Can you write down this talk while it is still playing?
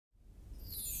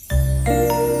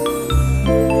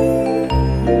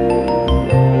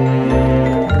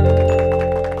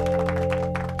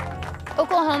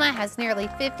has nearly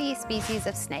 50 species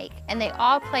of snake, and they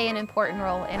all play an important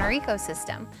role in our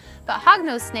ecosystem. But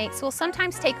hog-nosed snakes will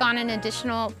sometimes take on an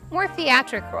additional, more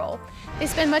theatrical role. They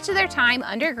spend much of their time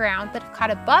underground, but if caught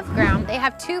above ground, they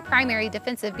have two primary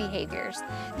defensive behaviors.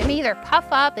 They may either puff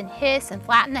up and hiss and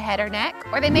flatten the head or neck,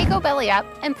 or they may go belly up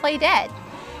and play dead.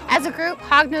 As a group,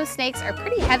 hog-nosed snakes are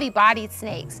pretty heavy-bodied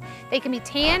snakes. They can be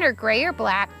tan or gray or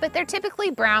black, but they're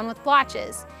typically brown with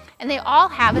blotches. And they all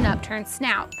have an upturned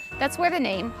snout. That's where the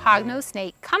name hog-nosed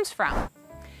snake comes from.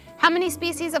 How many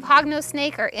species of hog-nosed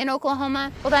snake are in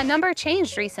Oklahoma? Well, that number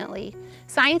changed recently.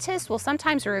 Scientists will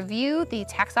sometimes review the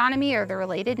taxonomy or the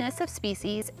relatedness of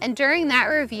species, and during that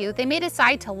review, they may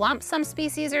decide to lump some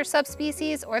species or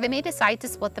subspecies, or they may decide to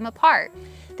split them apart.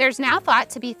 There's now thought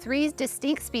to be 3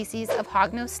 distinct species of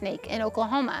hog-nosed snake in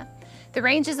Oklahoma. The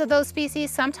ranges of those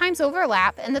species sometimes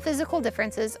overlap, and the physical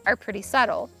differences are pretty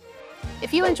subtle.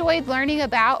 If you enjoyed learning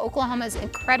about Oklahoma's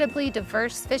incredibly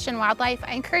diverse fish and wildlife,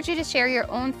 I encourage you to share your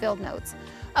own field notes.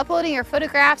 Uploading your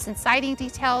photographs and sighting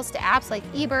details to apps like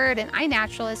eBird and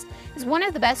iNaturalist is one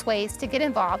of the best ways to get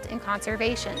involved in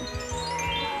conservation.